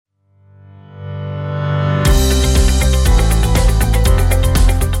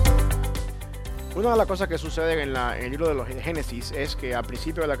Una de las cosas que suceden en el libro de Génesis es que al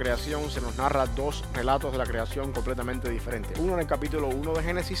principio de la creación se nos narra dos relatos de la creación completamente diferentes. Uno en el capítulo 1 de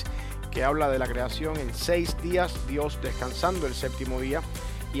Génesis, que habla de la creación en 6 días, Dios descansando el séptimo día,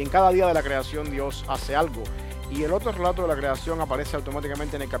 y en cada día de la creación Dios hace algo. Y el otro relato de la creación aparece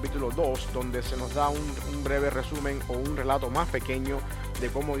automáticamente en el capítulo 2, donde se nos da un breve resumen o un relato más pequeño de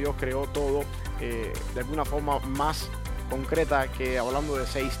cómo Dios creó todo, de alguna forma más concreta que hablando de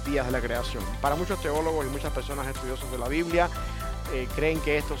 6 días de la creación. Para muchos teólogos y muchas personas estudiosos de la Biblia, creen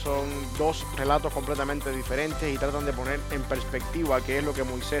que estos son dos relatos completamente diferentes y tratan de poner en perspectiva qué es lo que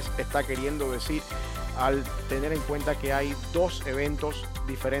Moisés está queriendo decir al tener en cuenta que hay dos eventos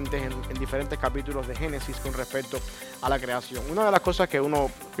diferentes en diferentes capítulos de Génesis con respecto a la creación. Una de las cosas que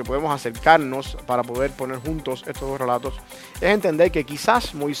podemos acercarnos para poder poner juntos estos dos relatos es entender que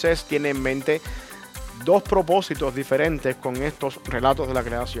quizás Moisés tiene en mente dos propósitos diferentes con estos relatos de la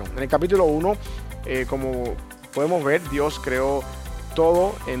creación. En el capítulo 1, como podemos ver, Dios creó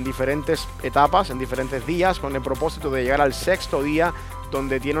todo en diferentes etapas, en diferentes días, con el propósito de llegar al sexto día,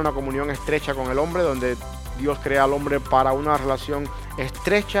 donde tiene una comunión estrecha con el hombre, donde Dios crea al hombre para una relación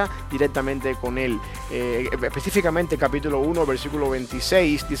estrecha directamente con él. Específicamente capítulo 1, versículo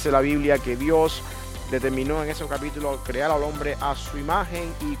 26, dice la Biblia que Dios determinó en ese capítulo crear al hombre a su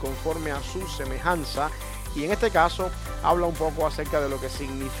imagen y conforme a su semejanza. Y en este caso habla un poco acerca de lo que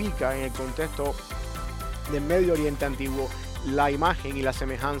significa en el contexto del Medio Oriente antiguo la imagen y la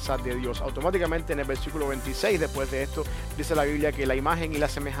semejanza de Dios. Automáticamente en el versículo 26, después de esto, dice la Biblia que la imagen y la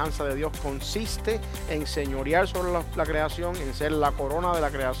semejanza de Dios consiste en señorear sobre la creación, en ser la corona de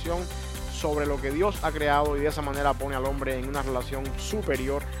la creación, sobre lo que Dios ha creado, y de esa manera pone al hombre en una relación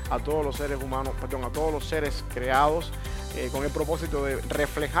superior a todos los seres humanos, a todos los seres creados, con el propósito de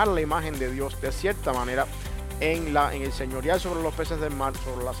reflejar la imagen de Dios de cierta manera en el señorear sobre los peces del mar,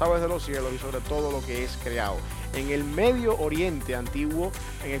 sobre las aves de los cielos y sobre todo lo que es creado. En el Medio Oriente antiguo,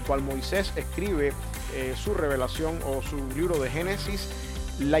 en el cual Moisés escribe su revelación o su libro de Génesis,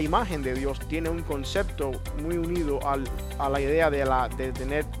 la imagen de Dios tiene un concepto muy unido a la idea de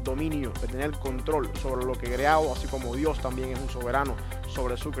tener dominio, de tener control sobre lo que he creado, así como Dios también es un soberano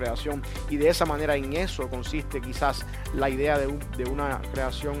sobre su creación. Y de esa manera, en eso consiste quizás la idea de una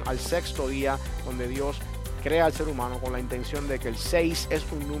creación al sexto día, donde Dios crea al ser humano con la intención de que el 6 es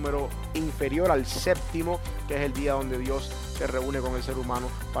un número inferior al séptimo, que es el día donde Dios se reúne con el ser humano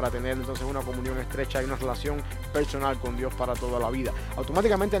para tener entonces una comunión estrecha y una relación personal con Dios para toda la vida.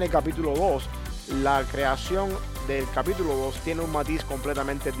 Automáticamente en el capítulo 2, la creación del capítulo 2 tiene un matiz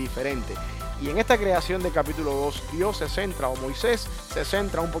completamente diferente. Y en esta creación del capítulo 2, Dios se centra, o Moisés se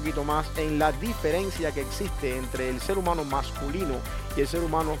centra un poquito más en la diferencia que existe entre el ser humano masculino y el ser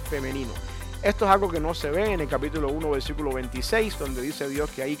humano femenino. Esto es algo que no se ve en el capítulo 1, versículo 26, donde dice Dios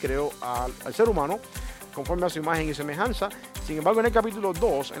que ahí creó al ser humano conforme a su imagen y semejanza. Sin embargo, en el capítulo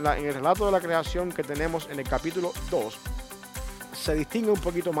 2, en el relato de la creación que tenemos en el capítulo 2, se distingue un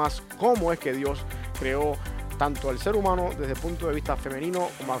poquito más cómo es que Dios creó tanto al ser humano desde el punto de vista femenino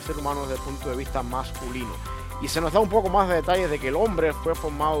como al ser humano desde el punto de vista masculino. Y se nos da un poco más de detalles de que el hombre fue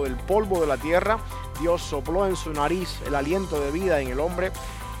formado del polvo de la tierra. Dios sopló en su nariz el aliento de vida en el hombre.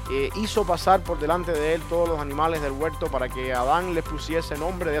 Hizo pasar por delante de él todos los animales del huerto para que Adán les pusiese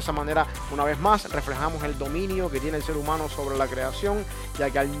nombre. De esa manera, una vez más, reflejamos el dominio que tiene el ser humano sobre la creación, ya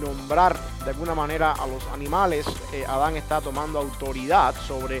que al nombrar de alguna manera a los animales, Adán está tomando autoridad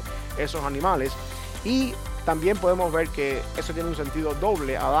sobre esos animales. Y también podemos ver que eso tiene un sentido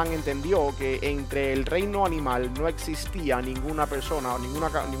doble. Adán entendió que entre el reino animal no existía ninguna persona o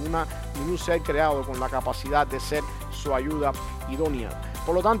ningún ser creado con la capacidad de ser su ayuda idónea.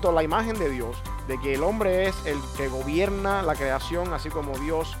 Por lo tanto, la imagen de Dios, de que el hombre es el que gobierna la creación, así como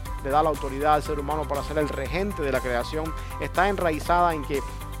Dios le da la autoridad al ser humano para ser el regente de la creación, está enraizada en que,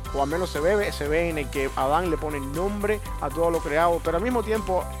 o al menos se ve en el que Adán le pone nombre a todo lo creado, pero al mismo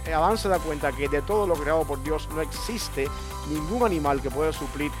tiempo Adán se da cuenta que de todo lo creado por Dios no existe ningún animal que pueda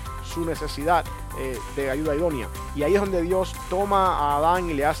suplir su necesidad de ayuda idónea. Y ahí es donde Dios toma a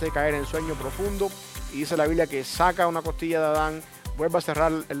Adán y le hace caer en sueño profundo, y dice la Biblia que saca una costilla de Adán, vuelve a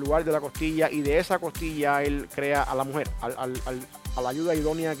cerrar el lugar de la costilla, y de esa costilla él crea a la mujer, a la ayuda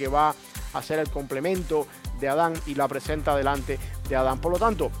idónea que va a ser el complemento de Adán, y la presenta delante de Adán. Por lo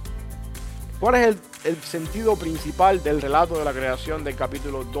tanto, ¿cuál es el sentido principal del relato de la creación del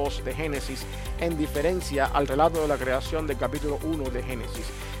capítulo 2 de Génesis en diferencia al relato de la creación del capítulo 1 de Génesis?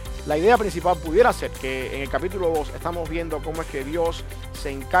 La idea principal pudiera ser que en el capítulo 2 estamos viendo cómo es que Dios se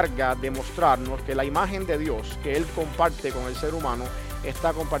encarga de mostrarnos que la imagen de Dios que Él comparte con el ser humano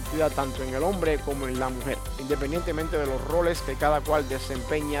está compartida tanto en el hombre como en la mujer, independientemente de los roles que cada cual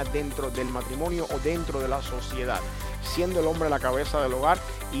desempeña dentro del matrimonio o dentro de la sociedad, siendo el hombre la cabeza del hogar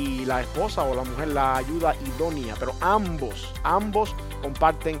y la esposa o la mujer la ayuda idónea, pero ambos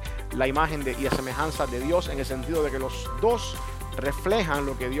comparten la imagen y la semejanza de Dios, en el sentido de que los dos reflejan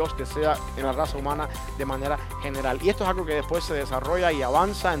lo que Dios desea en la raza humana de manera general. Y esto es algo que después se desarrolla y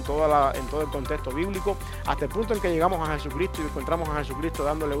avanza en todo el contexto bíblico, hasta el punto en que llegamos a Jesucristo y encontramos a Jesucristo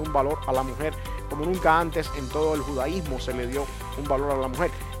dándole un valor a la mujer como nunca antes en todo el judaísmo se le dio un valor a la mujer,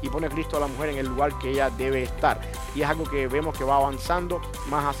 y pone a Cristo a la mujer en el lugar que ella debe estar. Y es algo que vemos que va avanzando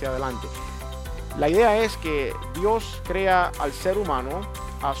más hacia adelante. La idea es que Dios crea al ser humano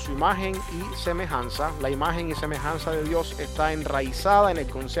a su imagen y semejanza. La imagen y semejanza de Dios está enraizada en el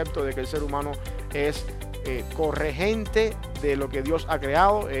concepto de que el ser humano es corregente de lo que Dios ha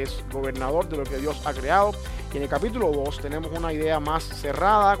creado, es gobernador de lo que Dios ha creado. Y en el capítulo 2 tenemos una idea más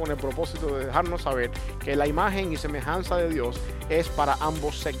cerrada con el propósito de dejarnos saber que la imagen y semejanza de Dios es para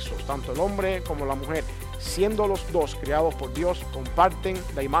ambos sexos, tanto el hombre como la mujer. Siendo los dos creados por Dios, comparten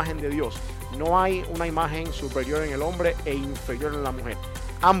la imagen de Dios. No hay una imagen superior en el hombre e inferior en la mujer.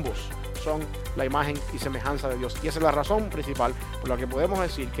 Ambos son la imagen y semejanza de Dios. Y esa es la razón principal por la que podemos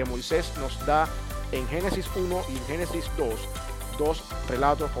decir que Moisés nos da en Génesis 1 y en Génesis 2 dos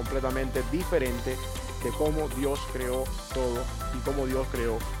relatos completamente diferentes de cómo Dios creó todo y cómo Dios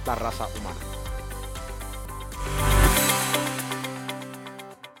creó la raza humana.